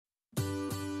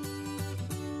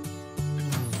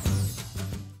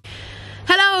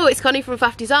Hello, it's Connie from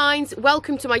FAFF Designs.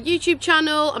 Welcome to my YouTube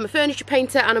channel. I'm a furniture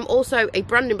painter and I'm also a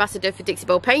brand ambassador for Dixie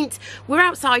Belle Paint. We're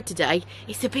outside today.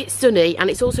 It's a bit sunny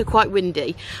and it's also quite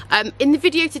windy. In the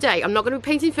video today, I'm not going to be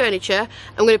painting furniture.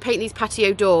 I'm going to paint these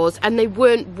patio doors, and they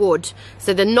weren't wood,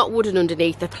 so they're not wooden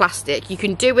underneath, they're plastic. You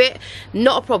can do it,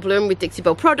 not a problem, with Dixie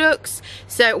Belle products.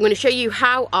 So I'm going to show you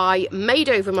how I made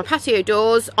over my patio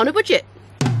doors on a budget.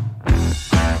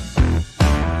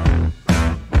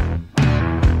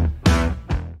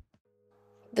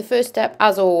 The first step,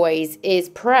 as always, is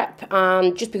prep,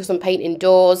 and just because I'm painting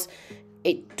doors,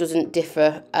 it doesn't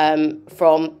differ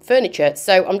from furniture.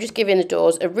 So I'm just giving the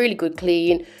doors a really good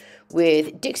clean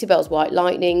with Dixie Belle's White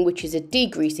Lightning, which is a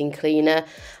degreasing cleaner,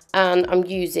 and I'm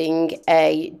using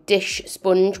a dish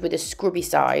sponge with a scrubby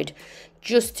side,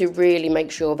 just to really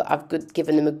make sure that I've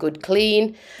given them a good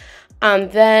clean.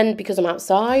 And then, because I'm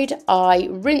outside, I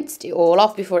rinsed it all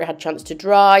off before it had a chance to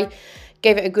dry.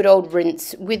 Gave it a good old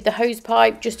rinse with the hose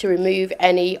pipe just to remove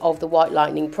any of the White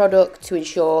Lightning product, to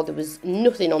ensure there was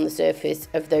nothing on the surface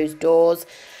of those doors,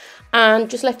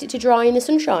 and just left it to dry in the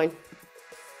sunshine.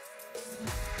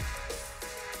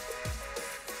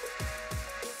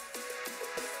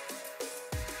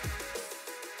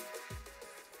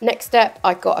 Next step,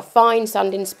 I got a fine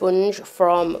sanding sponge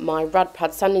from my Rad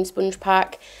Pad sanding sponge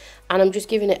pack, and I'm just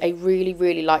giving it a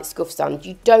really light scuff sand.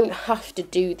 You don't have to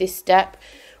do this step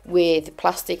with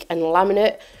plastic and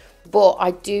laminate, but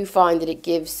I do find that it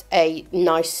gives a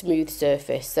nice smooth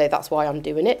surface, so that's why I'm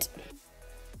doing it.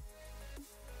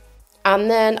 And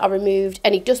then I removed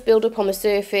any dust buildup on the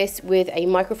surface with a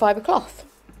microfiber cloth.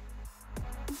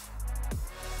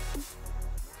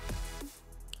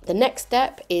 The next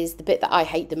step is the bit that I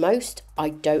hate the most. I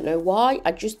don't know why,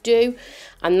 I just do,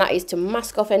 and that is to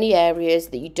mask off any areas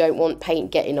that you don't want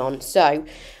paint getting on. So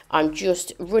I'm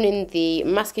just running the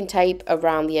masking tape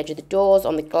around the edge of the doors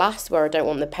on the glass where I don't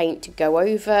want the paint to go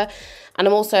over, and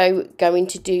I'm also going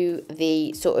to do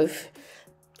the sort of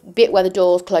bit where the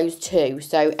doors close too.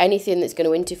 So anything that's going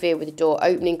to interfere with the door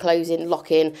opening, closing,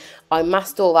 locking, I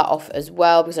masked all that off as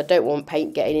well, because I don't want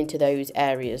paint getting into those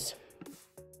areas.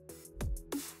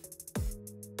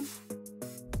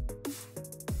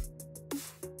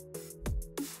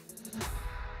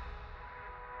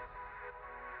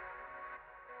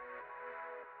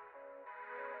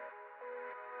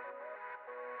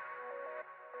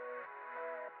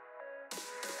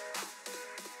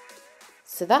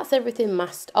 So that's everything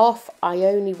masked off. I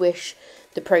only wish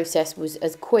the process was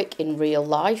as quick in real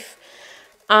life.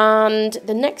 And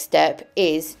the next step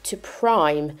is to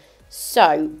prime.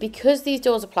 So because these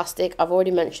doors are plastic, I've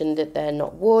already mentioned that they're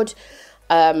not wood.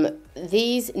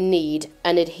 These need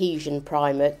an adhesion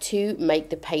primer to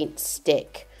make the paint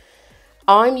stick.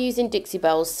 I'm using Dixie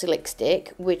Belle's Slick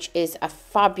Stick, which is a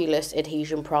fabulous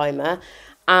adhesion primer.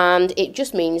 And it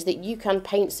just means that you can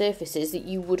paint surfaces that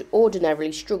you would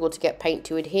ordinarily struggle to get paint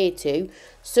to adhere to,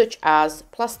 such as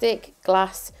plastic,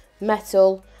 glass,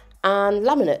 metal and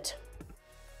laminate.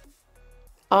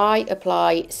 I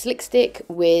apply Slick Stick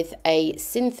with a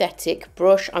synthetic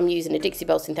brush. I'm using a Dixie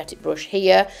Belle synthetic brush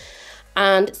here,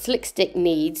 and Slick Stick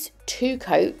needs 2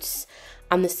 coats,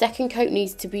 and the second coat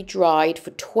needs to be dried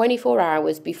for 24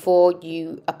 hours before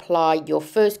you apply your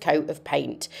first coat of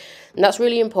paint. And that's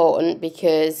really important,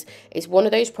 because it's one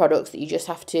of those products that you just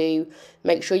have to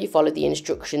make sure you follow the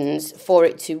instructions for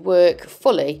it to work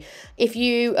fully. If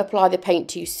you apply the paint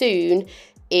too soon,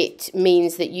 it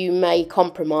means that you may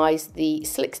compromise the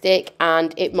Slick Stick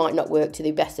and it might not work to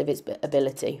the best of its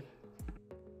ability.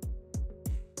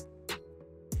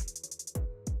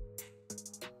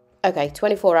 Okay,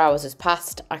 24 hours has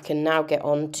passed. I can now get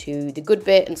on to the good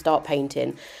bit and start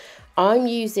painting. I'm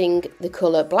using the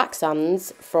colour Black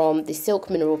Sands from the Silk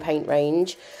Mineral Paint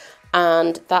range,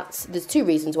 and there's 2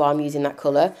 reasons why I'm using that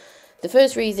colour. The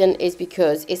first reason is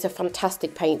because it's a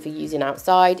fantastic paint for using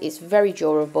outside. It's very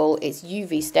durable, it's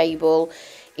UV stable,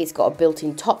 it's got a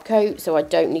built-in top coat, so I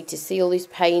don't need to seal this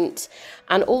paint.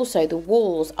 And also the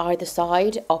walls either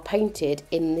side are painted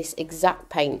in this exact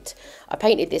paint. I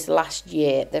painted this last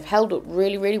year. They've held up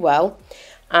really well,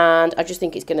 and I just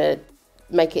think it's going to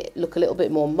make it look a little bit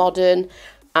more modern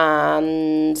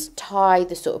and tie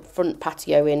the sort of front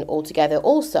patio in all together.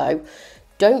 Also,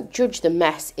 don't judge the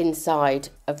mess inside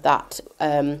of that,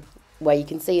 where you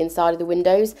can see inside of the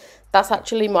windows. That's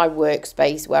actually my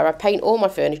workspace where I paint all my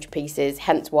furniture pieces,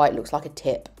 hence why it looks like a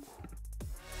tip.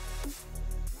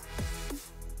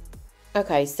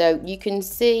 Okay, so you can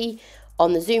see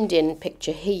on the zoomed in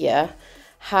picture here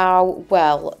how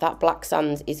well that Black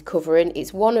Sands is covering.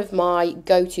 It's one of my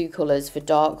go-to colours for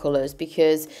dark colours,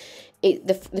 because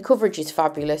the coverage is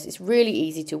fabulous. It's really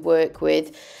easy to work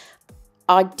with.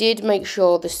 I did make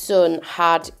sure the sun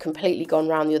had completely gone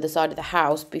around the other side of the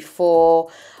house before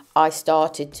I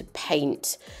started to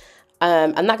paint.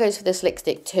 And that goes for the slick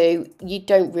stick too. You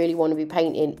don't really want to be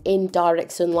painting in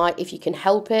direct sunlight if you can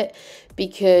help it,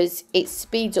 because it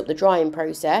speeds up the drying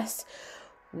process,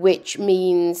 which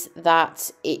means that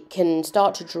it can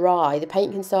start to dry, the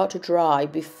paint can start to dry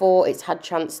before it's had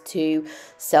chance to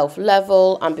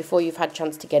self-level and before you've had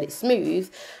chance to get it smooth,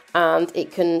 and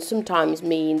it can sometimes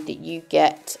mean that you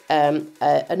get an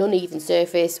uneven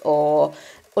surface or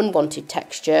unwanted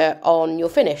texture on your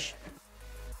finish.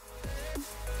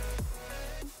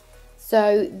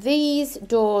 So these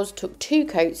doors took 2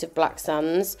 coats of black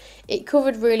sands. It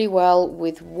covered really well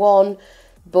with one,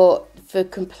 but for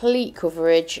complete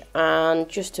coverage and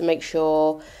just to make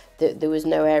sure that there was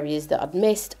no areas that I'd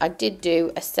missed, I did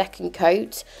do a second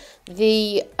coat.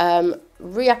 The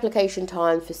reapplication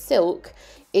time for silk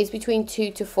is between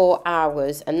 2 to 4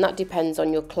 hours, and that depends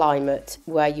on your climate,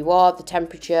 where you are, the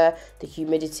temperature, the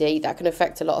humidity. That can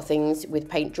affect a lot of things with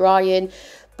paint drying,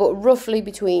 but roughly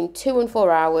between 2 and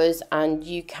 4 hours, and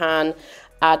you can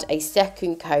add a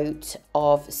second coat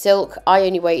of silk. I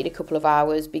only waited a couple of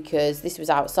hours because this was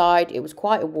outside, it was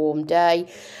quite a warm day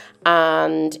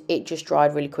and it just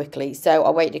dried really quickly. So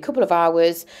I waited a couple of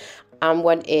hours and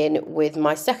went in with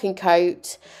my second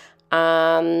coat,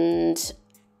 and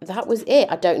that was it.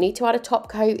 I don't need to add a top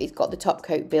coat, it's got the top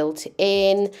coat built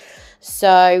in,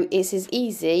 so it's as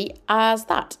easy as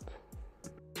that.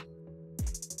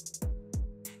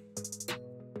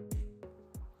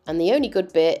 And the only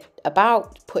good bit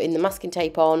about putting the masking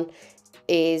tape on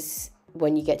is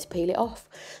when you get to peel it off.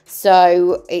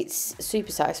 So it's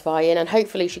super satisfying, and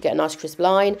hopefully you should get a nice crisp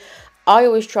line. I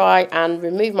always try and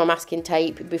remove my masking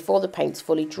tape before the paint's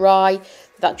fully dry.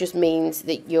 That just means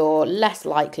that you're less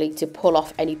likely to pull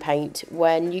off any paint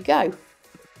when you go.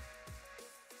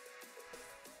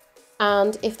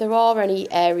 And if there are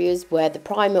any areas where the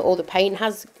primer or the paint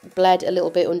has bled a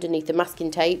little bit underneath the masking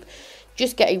tape,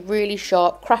 just get a really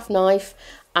sharp craft knife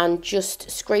and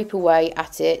just scrape away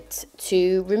at it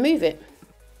to remove it.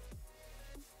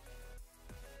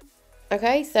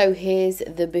 Okay, so here's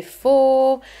the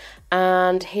before,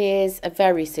 and here's a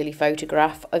very silly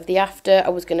photograph of the after. I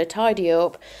was going to tidy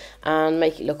up and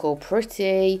make it look all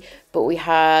pretty, but we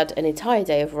had an entire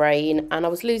day of rain and I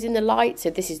was losing the light, so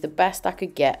this is the best I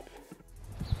could get.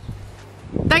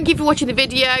 Thank you for watching the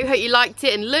video, hope you liked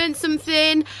it and learned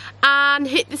something, and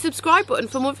hit the subscribe button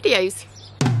for more videos.